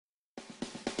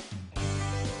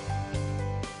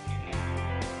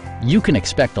You can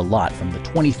expect a lot from the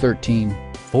 2013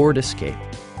 Ford Escape.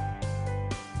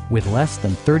 With less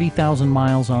than 30,000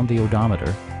 miles on the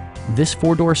odometer, this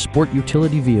four-door sport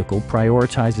utility vehicle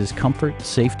prioritizes comfort,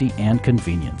 safety, and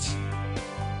convenience.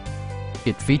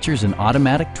 It features an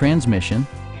automatic transmission,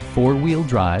 four-wheel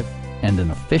drive, and an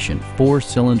efficient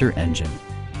four-cylinder engine.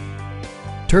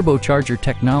 Turbocharger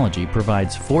technology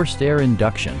provides forced air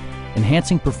induction,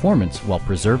 enhancing performance while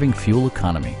preserving fuel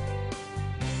economy.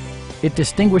 It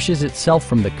distinguishes itself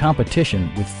from the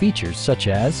competition with features such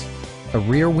as a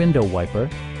rear window wiper,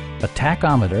 a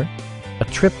tachometer, a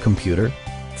trip computer,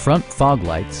 front fog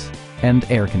lights, and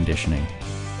air conditioning.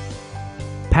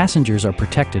 Passengers are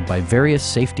protected by various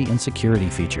safety and security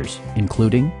features,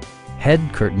 including head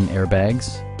curtain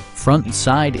airbags, front and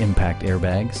side impact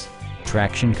airbags,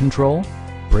 traction control,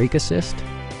 brake assist,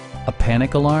 a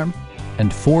panic alarm,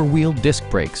 and four-wheel disc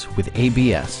brakes with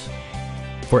ABS.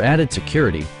 For added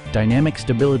security, dynamic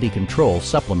stability control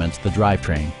supplements the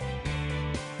drivetrain.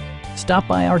 Stop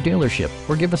by our dealership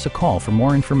or give us a call for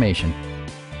more information.